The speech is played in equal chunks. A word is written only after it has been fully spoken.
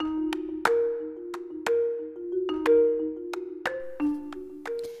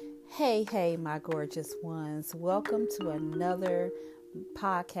Hey, my gorgeous ones. Welcome to another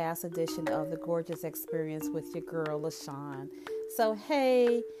podcast edition of The Gorgeous Experience with your girl, LaShawn. So,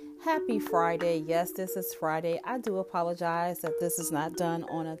 hey, happy Friday. Yes, this is Friday. I do apologize that this is not done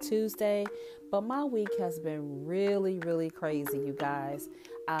on a Tuesday, but my week has been really crazy, you guys.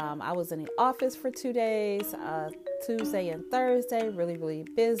 I was in the office for 2 days, Tuesday and Thursday, really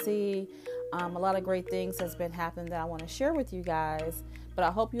busy. A lot of great things has been happening that I want to share with you guys. But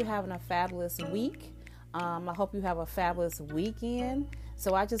I hope you're having a fabulous week. I hope you have a fabulous weekend.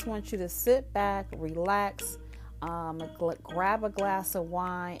 So I just want you to sit back, relax, grab a glass of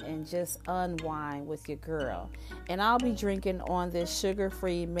wine, and just unwind with your girl. And I'll be drinking on this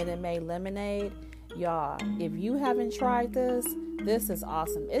sugar-free Minute Maid lemonade. Y'all, if you haven't tried this is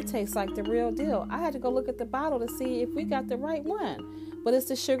awesome. It tastes like the real deal. I had to go look at the bottle to see if we got the right one. But it's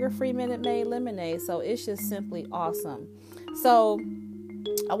the sugar-free Minute Maid lemonade, so it's just simply awesome. So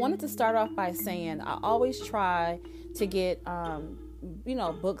I wanted to start off by saying I always try to get,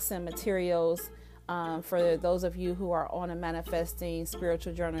 books and materials for those of you who are on a manifesting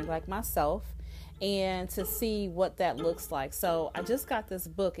spiritual journey like myself, and to see what that looks like. So I just got this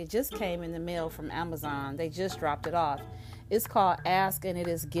book. It just came in the mail from Amazon. They just dropped it off. It's called Ask and It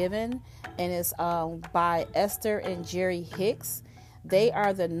Is Given, and it's by Esther and Jerry Hicks. They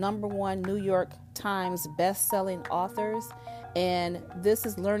are the #1 New York Times best-selling authors. And this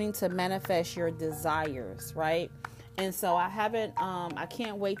is learning to manifest your desires, right? And so I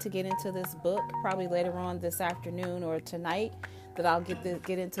can't wait to get into this book, probably later on this afternoon or tonight that I'll get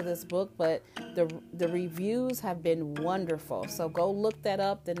into this book. But the reviews have been wonderful. So go look that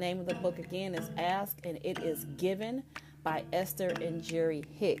up. The name of the book again is Ask and It Is Given by Esther and Jerry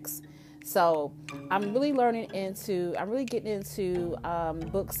Hicks. So I'm really getting into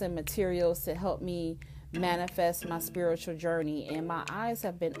books and materials to help me manifest my spiritual journey, and my eyes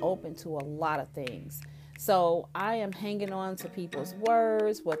have been open to a lot of things. So I am hanging on to people's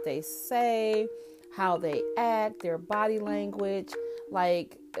words, what they say, how they act, their body language.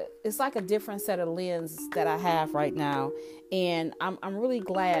 Like, it's like a different set of lenses that I have right now, and I'm really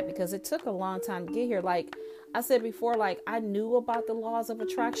glad because it took a long time to get here. Like I said before, like I knew about the laws of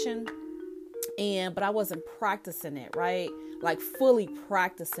attraction, but I wasn't practicing it, right? Like fully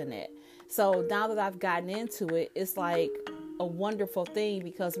practicing it. So now that I've gotten into it, it's like a wonderful thing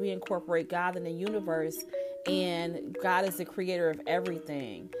because we incorporate God in the universe, and God is the creator of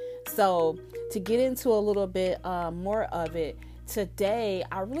everything. So to get into a little bit more of it, today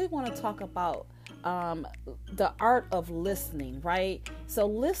I really want to talk about the art of listening, right? So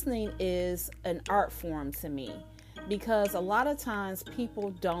listening is an art form to me because a lot of times people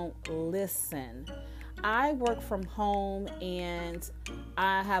don't listen. I work from home and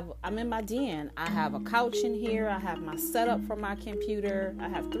I'm in my den. I have a couch in here. I have my setup for my computer. I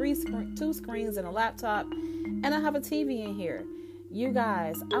have two screens and a laptop, and I have a TV in here. You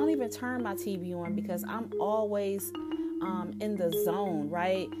guys, I don't even turn my TV on because I'm always in the zone,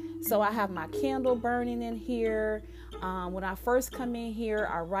 right? So I have my candle burning in here. When I first come in here,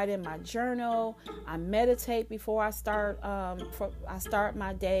 I write in my journal. I meditate before I start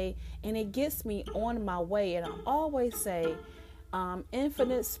my day, and it gets me on my way. And I always say,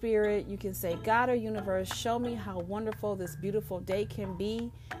 infinite spirit, you can say God or universe, show me how wonderful this beautiful day can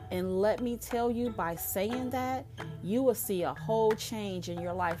be. And let me tell you, by saying that, you will see a whole change in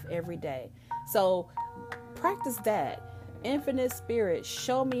your life every day. So practice that. Infinite spirit,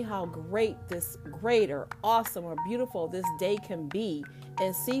 show me how great or awesome or beautiful this day can be,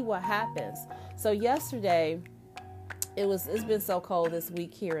 and see what happens. So yesterday, it's been so cold this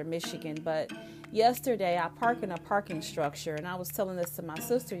week here in Michigan, but yesterday I park in a parking structure, and I was telling this to my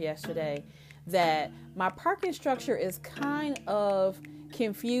sister yesterday that my parking structure is kind of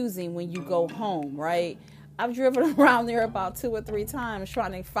confusing when you go home, right? I've driven around there about 2 or 3 times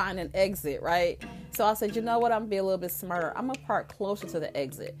trying to find an exit, right? So I said, you know what? I'm going to be a little bit smarter. I'm going to park closer to the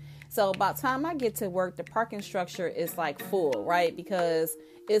exit. So by the time I get to work, the parking structure is like full, right? Because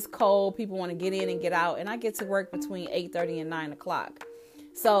it's cold. People want to get in and get out. And I get to work between 8:30 and 9 o'clock.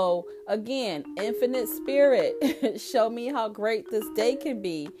 So again, infinite spirit, show me how great this day can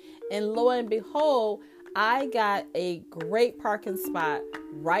be. And lo and behold, I got a great parking spot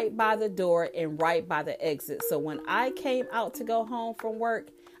right by the door and right by the exit. So when I came out to go home from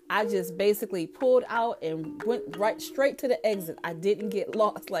work, I just basically pulled out and went right straight to the exit. I didn't get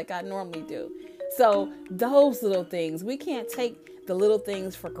lost like I normally do. So those little things, we can't take the little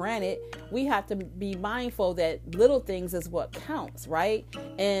things for granted. We have to be mindful that little things is what counts, right?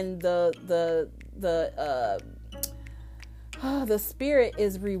 And the spirit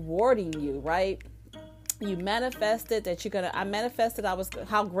is rewarding you, right? You manifested that I manifested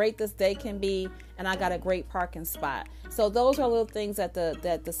how great this day can be, and I got a great parking spot. So those are little things that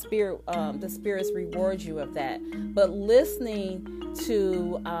the spirits reward you of that. But listening,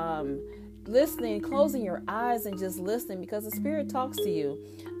 closing your eyes and just listening, because the spirit talks to you.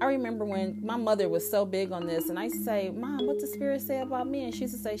 I remember when my mother was so big on this, and I used to say, Mom, what the spirit say about me? And she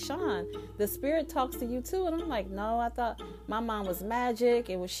used to say, Sean, the spirit talks to you too. And I'm like, no, I thought my mom was magic.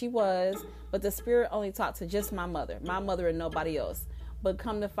 She was, but the spirit only talked to just my mother and nobody else. But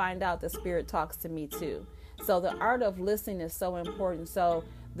come to find out, the spirit talks to me too. So the art of listening is so important. So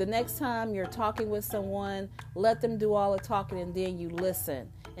the next time you're talking with someone, let them do all the talking, and then you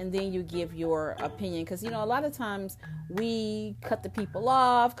listen, and then you give your opinion. Because, a lot of times we cut the people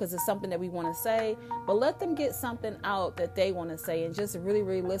off because it's something that we want to say, but let them get something out that they want to say, and just really,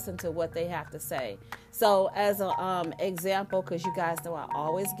 really listen to what they have to say. So as an example, because you guys know I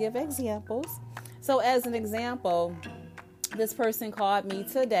always give examples. So as an example, this person called me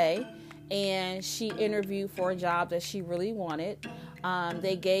today, and she interviewed for a job that she really wanted.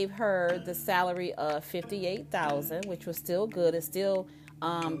 They gave her the salary of $58,000, which was still good. It's still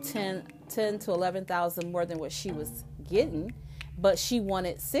 10 to 11,000 more than what she was getting, but she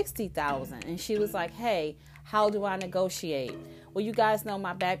wanted 60,000. And she was like, hey, how do I negotiate? Well, you guys know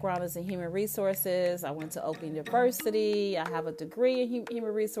my background is in human resources. I went to Oakland University. I have a degree in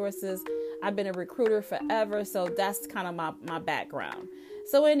human resources. I've been a recruiter forever, so that's kind of my background.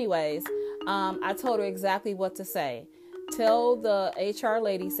 So anyways, I told her exactly what to say. Tell the HR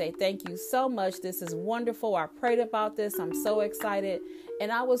lady, say, thank you so much. This is wonderful. I prayed about this. I'm so excited.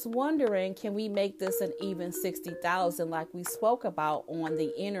 And I was wondering, can we make this an even 60,000 like we spoke about on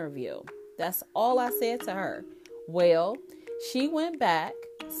the interview? That's all I said to her. Well, she went back,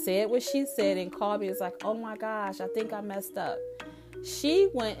 said what she said, and called me. It's like, oh my gosh, I think I messed up. She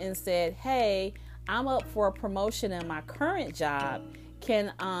went and said, hey, I'm up for a promotion in my current job.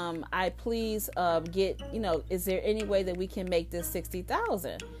 Can I please get, is there any way that we can make this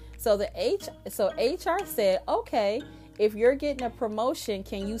 60,000? So HR said, okay, if you're getting a promotion,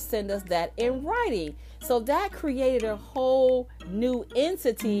 can you send us that in writing? So that created a whole new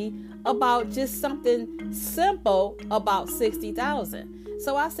entity about just something simple about 60,000.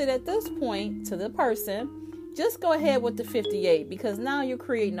 So I said at this point to the person, just go ahead with the 58, because now you're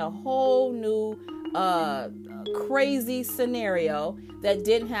creating a whole new crazy scenario that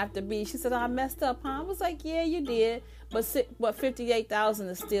didn't have to be. She said, I messed up, huh? I was like, yeah, you did, but 58,000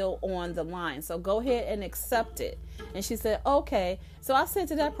 is still on the line, so go ahead and accept it. And she said, okay. So I said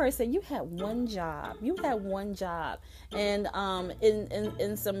to that person, you had one job, and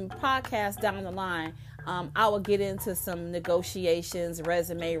in some podcasts down the line, I will get into some negotiations,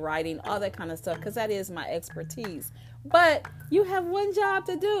 resume writing, all that kind of stuff, because that is my expertise. But you have one job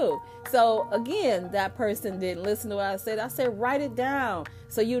to do. So again, that person didn't listen to what I said. I said, write it down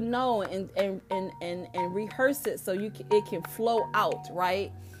so you know, and rehearse it so it can flow out,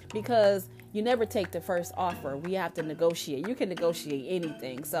 right? Because you never take the first offer. We have to negotiate. You can negotiate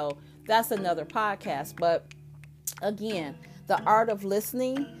anything. So that's another podcast. But again, the art of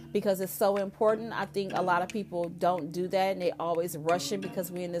listening, because it's so important. I think a lot of people don't do that, and they always rushing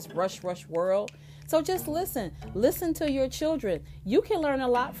because we're in this rush world. So just listen to your children. You can learn a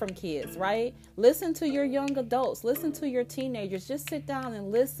lot from kids, right? Listen to your young adults, listen to your teenagers. Just sit down and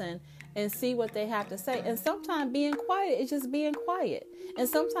listen and see what they have to say. And sometimes being quiet is just being quiet. And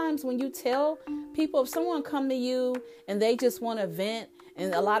sometimes when you tell people, if someone come to you and they just want to vent,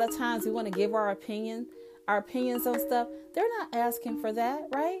 and a lot of times we want to give our opinions on stuff, they're not asking for that,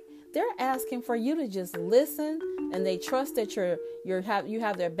 right? They're asking for you to just listen, and they trust that you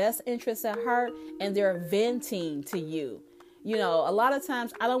have their best interests at heart, and they're venting to you. A lot of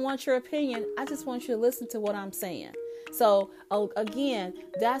times I don't want your opinion. I just want you to listen to what I'm saying. So again,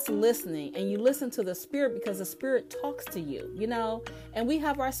 that's listening, and you listen to the spirit because the spirit talks to you, and we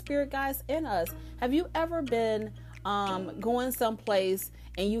have our spirit guides in us. Have you ever been going someplace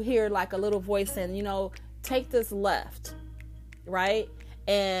and you hear like a little voice saying, take this left, right?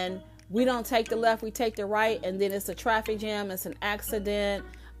 And we don't take the left, we take the right, and then it's a traffic jam, it's an accident,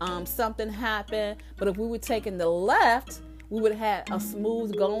 something happened. But if we were taking the left, we would have had a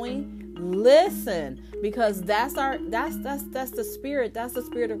smooth going. Listen, because that's the spirit. That's the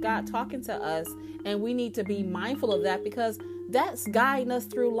spirit of God talking to us, and we need to be mindful of that because that's guiding us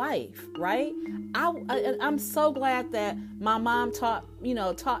through life, right? I'm so glad that my mom taught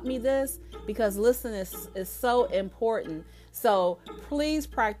me this, because listening is so important. So please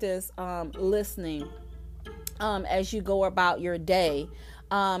practice listening as you go about your day.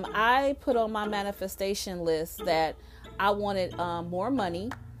 I put on my manifestation list that I wanted more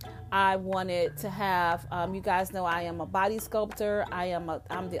money. I wanted to have, you guys know I am a body sculptor. I'm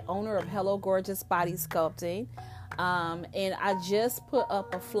the owner of Hello Gorgeous Body Sculpting. And I just put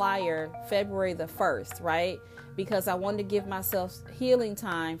up a flyer February the 1st, right? Because I wanted to give myself healing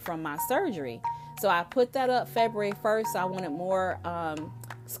time from my surgery. So I put that up February 1st. I wanted more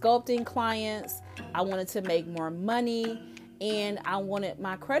sculpting clients. I wanted to make more money. And I wanted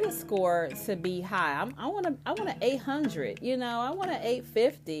my credit score to be high. I want an 800, I want an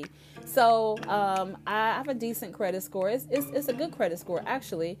 850. So I have a decent credit score. It's a good credit score,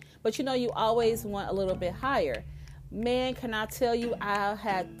 actually. But, you always want a little bit higher. Man, can I tell you, I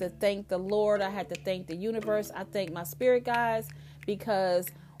had to thank the Lord. I had to thank the universe. I thank my spirit guides, because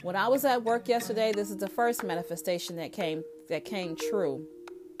when I was at work yesterday, this is the first manifestation that came true.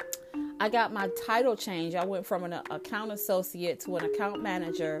 I got my title change. I went from an account associate to an account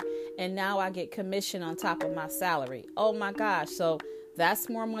manager, and now I get commission on top of my salary. Oh my gosh. So that's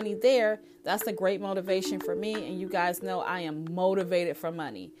more money there. That's a great motivation for me. And you guys know I am motivated for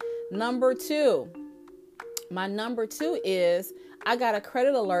money. My number two is I got a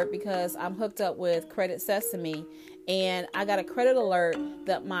credit alert because I'm hooked up with Credit Sesame, and I got a credit alert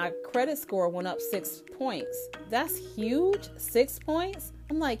that my credit score went up 6 points. That's huge. 6 points.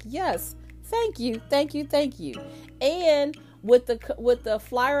 I'm like, yes, thank you. And with the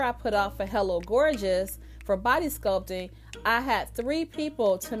flyer I put out for Hello Gorgeous for body sculpting, I had 3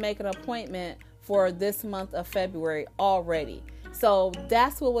 people to make an appointment for this month of February already. So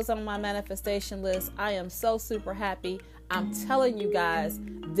that's what was on my manifestation list. I am so super happy. I'm telling you guys,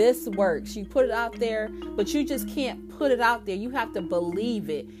 this works. You put it out there, but you just can't put it out there. You have to believe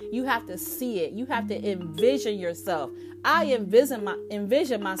it. You have to see it. You have to envision yourself. I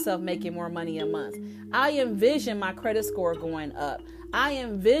envision myself making more money a month. I envision my credit score going up. I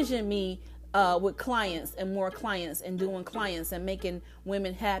envision me with clients and more clients and doing clients and making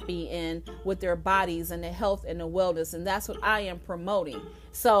women happy and with their bodies and their health and the wellness. And that's what I am promoting.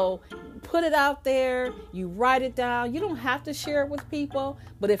 So put it out there. You write it down. You don't have to share it with people,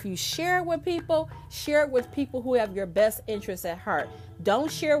 but if you share it with people who have your best interests at heart.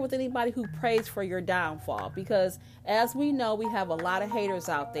 Don't share with anybody who prays for your downfall, because as we know, we have a lot of haters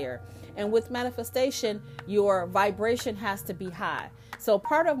out there. And with manifestation, your vibration has to be high. So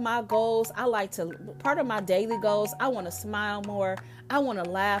part of my goals, part of my daily goals, I want to smile more. I want to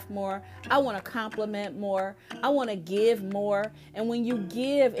laugh more. I want to compliment more. I want to give more. And when you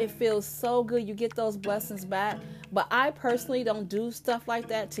give, it feels so good. You get those blessings back. But I personally don't do stuff like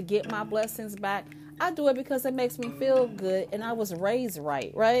that to get my blessings back. I do it because it makes me feel good. And I was raised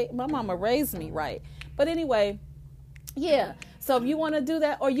right? My mama raised me right. But anyway, yeah. So if you want to do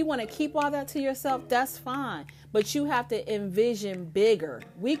that, or you want to keep all that to yourself, that's fine. But you have to envision bigger.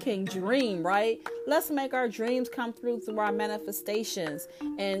 We can dream, right? Let's make our dreams come through our manifestations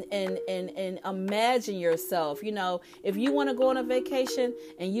and imagine yourself. If you want to go on a vacation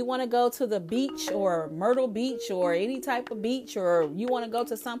and you want to go to the beach or Myrtle Beach or any type of beach, or you want to go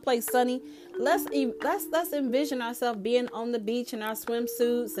to someplace sunny, let's envision ourselves being on the beach in our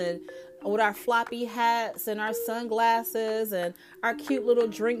swimsuits and with our floppy hats and our sunglasses and our cute little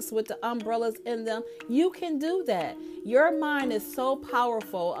drinks with the umbrellas in them. You can do that. Your mind is so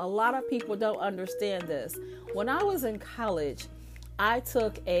powerful. A lot of people don't understand this. When I was in college, I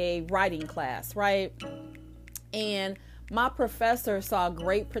took a writing class, right? And my professor saw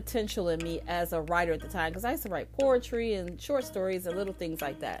great potential in me as a writer at the time, because I used to write poetry and short stories and little things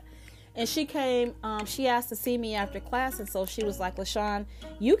like that. And she came, she asked to see me after class. And so she was like, LaShawn,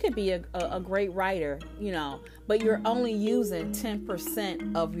 you could be a great writer, but you're only using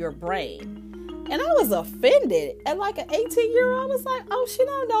 10% of your brain. And I was offended. And like an 18-year-old, I was like, oh, she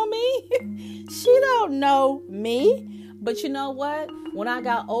don't know me. She don't know me. But you know what? When I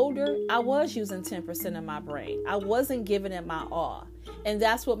got older, I was using 10% of my brain. I wasn't giving it my all. And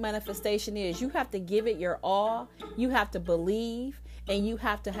that's what manifestation is. You have to give it your all. You have to believe. And you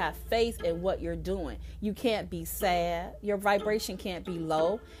have to have faith in what you're doing. You can't be sad. Your vibration can't be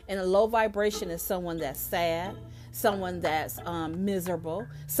low. And a low vibration is someone that's sad, someone that's miserable,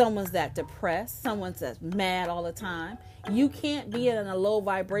 someone's that's depressed, someone's that's mad all the time. You can't be in a low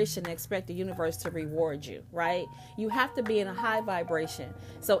vibration and expect the universe to reward you, right? You have to be in a high vibration.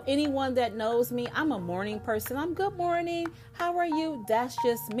 So anyone that knows me, I'm a morning person. I'm good morning. How are you? That's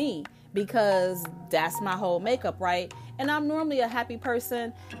just me, because that's my whole makeup, right? And I'm normally a happy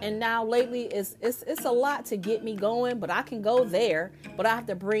person, and now lately it's a lot to get me going, but I can go there, but I have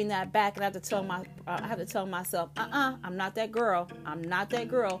to bring that back, and I have to tell myself, I'm not that girl. I'm not that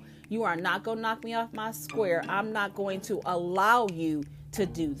girl. You are not going to knock me off my square. I'm not going to allow you to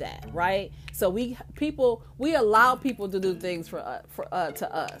do that, right? So we allow people to do things to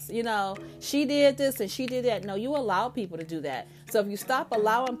us. You know, she did this and she did that. No, you allow people to do that. So if you stop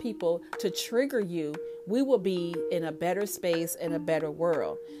allowing people to trigger you, we will be in a better space, in a better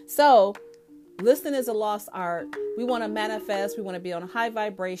world. So listening is a lost art. We want to manifest. We want to be on a high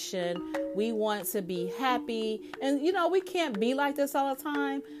vibration. We want to be happy. And, you know, we can't be like this all the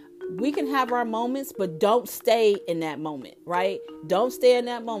time. We can have our moments, but don't stay in that moment, right? Don't stay in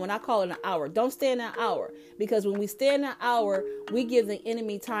that moment. I call it an hour. Don't stay in that hour, because when we stay in that hour, we give the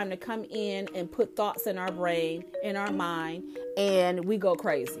enemy time to come in and put thoughts in our brain, in our mind, and we go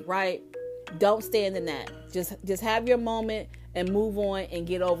crazy, right? Don't stand in that. Just have your moment and move on and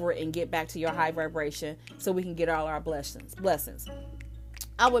get over it and get back to your high vibration so we can get all our blessings.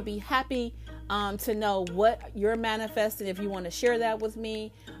 I would be happy to know what you're manifesting if you want to share that with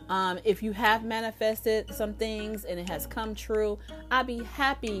me. If you have manifested some things and it has come true, I'd be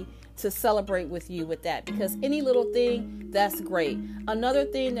happy to celebrate with you with that, because any little thing, that's great. Another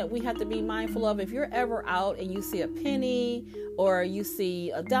thing that we have to be mindful of, if you're ever out and you see a penny or you see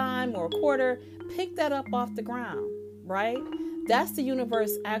a dime or a quarter, pick that up off the ground, right? That's the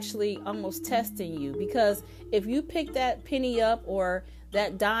universe actually almost testing you, because if you pick that penny up or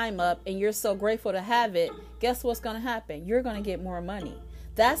that dime up and you're so grateful to have it, guess what's going to happen? You're going to get more money.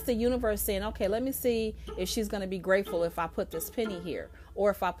 That's the universe saying, okay, let me see if she's going to be grateful if I put this penny here or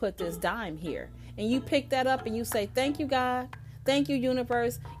if I put this dime here. And you pick that up and you say, thank you, God. Thank you,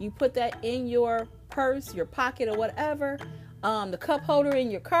 universe. You put that in your purse, your pocket, or whatever, the cup holder in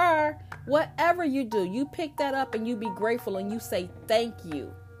your car, whatever you do, you pick that up and you be grateful and you say, thank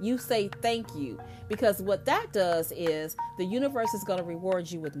you. You say, thank you. Because what that does is the universe is going to reward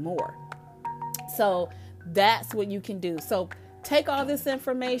you with more. So that's what you can do. So take all this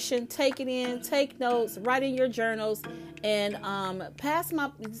information, take it in, take notes, write in your journals, and pass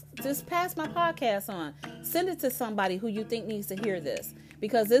my podcast on. Send it to somebody who you think needs to hear this,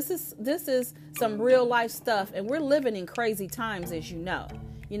 because this is some real life stuff, and we're living in crazy times, as you know.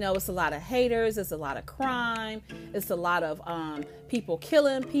 You know, it's a lot of haters, it's a lot of crime, it's a lot of people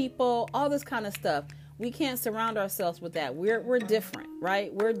killing people, all this kind of stuff. We can't surround ourselves with that. We're different,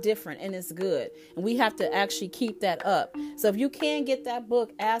 right? We're different, and it's good. And we have to actually keep that up. So if you can get that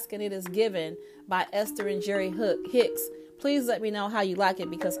book, Ask and It Is Given by Esther and Jerry Hicks, please let me know how you like it,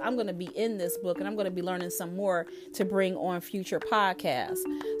 because I'm going to be in this book and I'm going to be learning some more to bring on future podcasts.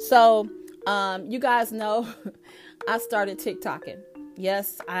 So you guys know I started TikToking.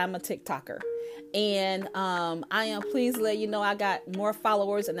 Yes, I am a TikToker. And I am pleased to let you know I got more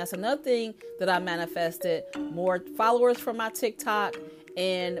followers. And that's another thing that I manifested. More followers for my TikTok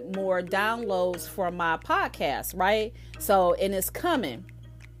and more downloads for my podcast, right? So, and it's coming.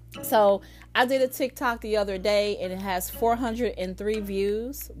 So I did a TikTok the other day and it has 403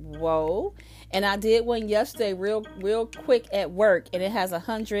 views. Whoa. And I did one yesterday real quick at work and it has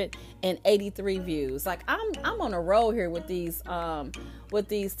 183 views. Like I'm on a roll here with these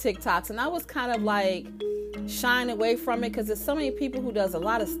TikToks, and I was kind of like shying away from it because there's so many people who does a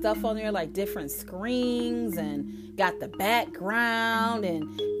lot of stuff on there, like different screens and got the background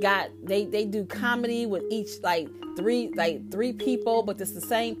and they do comedy with each like three people, but it's the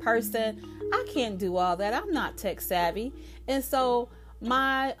same person. I can't do all that. I'm not tech savvy. And so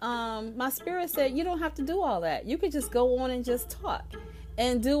my spirit said, you don't have to do all that. You could just go on and just talk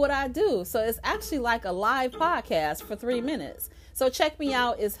and do what I do. So it's actually like a live podcast for 3 minutes. So check me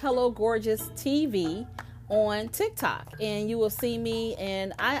out. It's Hello Gorgeous TV on TikTok, and you will see me,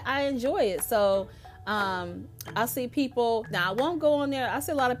 and I enjoy it. So I see people, now I won't go on there. I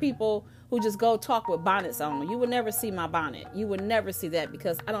see a lot of people who just go talk with bonnets on. You would never see my bonnet. You would never see that,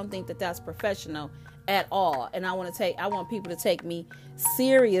 because I don't think that that's professional at all. And I want people to take me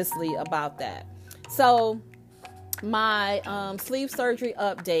seriously about that. So my sleeve surgery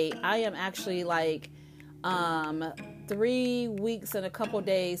update, I am actually like 3 weeks and a couple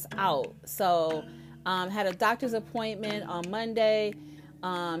days out. So had a doctor's appointment on Monday,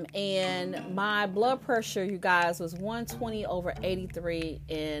 and my blood pressure, you guys, was 120/83,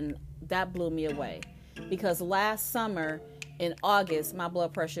 and that blew me away, because last summer in August my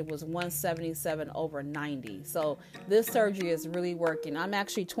blood pressure was 177/90. So this surgery is really working. I'm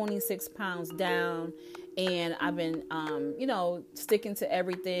actually 26 pounds down, and I've been sticking to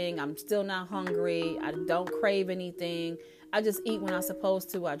everything. I'm still not hungry. I don't crave anything. I just eat when I'm supposed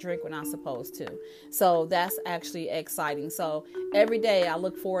to. I drink when I'm supposed to. So that's actually exciting. So every day I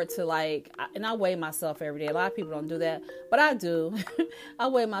look forward to and I weigh myself every day. A lot of people don't do that, but I do. I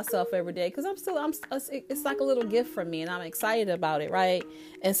weigh myself every day because it's like a little gift from me and I'm excited about it. Right.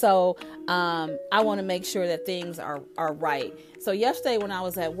 And so, I want to make sure that things are right. So yesterday when I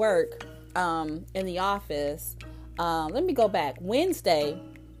was at work, in the office, let me go back. Wednesday,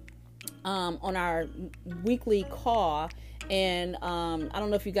 on our weekly call, and I don't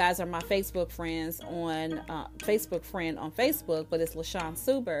know if you guys are my Facebook friends on Facebook, but it's LaShawn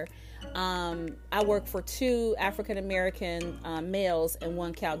Suber. I work for 2 African American males and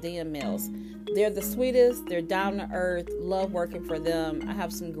 1 Chaldean males. They're the sweetest. They're down to earth. Love working for them. I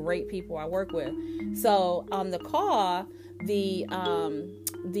have some great people I work with. So on the call, the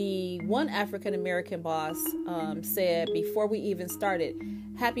one African American boss said before we even started,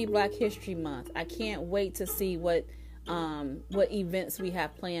 "Happy Black History Month. I can't wait to see what events we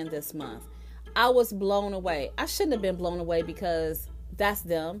have planned this month." I was blown away. I shouldn't have been blown away because that's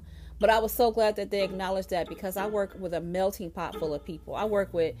them. But I was so glad that they acknowledged that, because I work with a melting pot full of people. I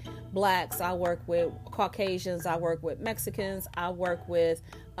work with Blacks. I work with Caucasians. I work with Mexicans. I work with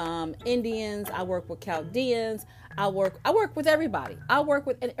Indians. I work with Chaldeans. I work with everybody.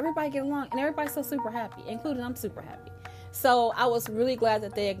 And everybody get along, and everybody's so super happy, including I'm super happy. So I was really glad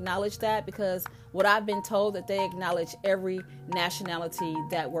that they acknowledged that, because what I've been told, that they acknowledge every nationality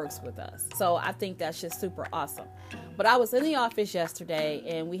that works with us. So I think that's just super awesome. But I was in the office yesterday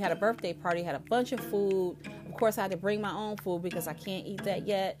and we had a birthday party, had a bunch of food. Of course, I had to bring my own food because I can't eat that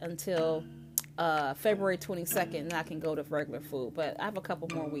yet until February 22nd, and I can go to regular food. But I have a couple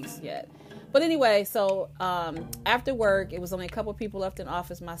more weeks yet. But anyway, so after work, it was only a couple people left in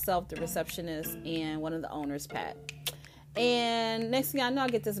office, myself, the receptionist, and one of the owners, Pat. And next thing I know, I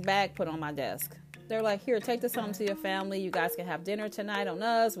get this bag put on my desk. They're like, "Here, take this home to your family. You guys can have dinner tonight on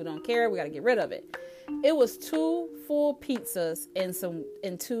us. We don't care. We got to get rid of it." It was 2 full pizzas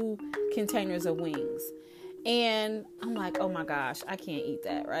and 2 containers of wings. And I'm like, oh my gosh, I can't eat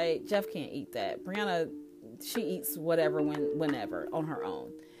that, right? Jeff can't eat that. Brianna, she eats whatever, whenever on her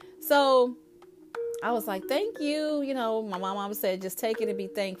own. So I was like, thank you. You know, my mom said, just take it and be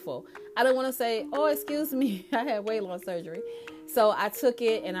thankful. I didn't want to say, oh, excuse me, I had weight loss surgery. So I took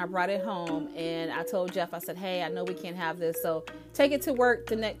it and I brought it home, and I told Jeff, I said, hey, I know we can't have this, so take it to work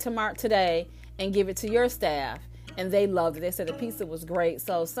today and give it to your staff. And they loved it. They said the pizza was great.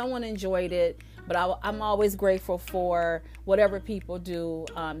 So someone enjoyed it. But I'm always grateful for whatever people do.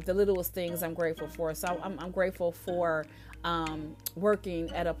 The littlest things I'm grateful for. So I'm grateful for working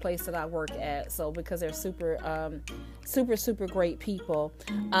at a place that I work at. So because they're super great people.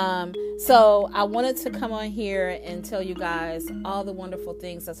 So I wanted to come on here and tell you guys all the wonderful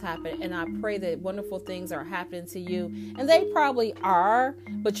things that's happened. And I pray that wonderful things are happening to you. And they probably are,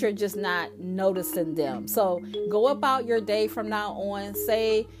 but you're just not noticing them. So go about your day from now on.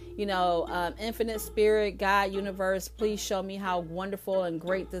 Say, infinite spirit, God, universe, please show me how wonderful and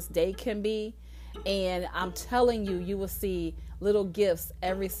great this day can be. And I'm telling you, you will see little gifts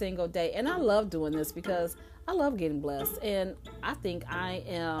every single day. And I love doing this because I love getting blessed. And I think I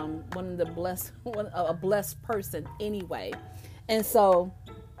am a blessed person anyway. And so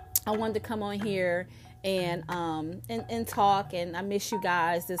I wanted to come on here and talk, and I miss you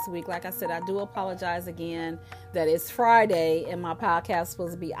guys this week. Like I said, I do apologize again that it's Friday and my podcast is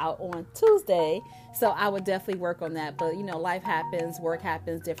supposed to be out on Tuesday. So I would definitely work on that. But life happens, work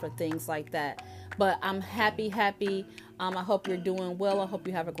happens, different things like that. But I'm happy. I hope you're doing well. I hope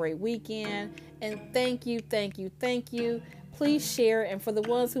you have a great weekend. And thank you. Please share. And for the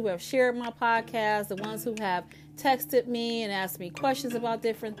ones who have shared my podcast, the ones who have texted me and asked me questions about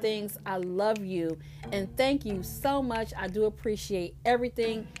different things, I love you. And thank you so much. I do appreciate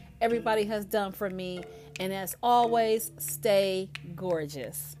everything everybody has done for me. And as always, stay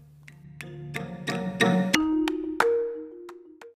gorgeous.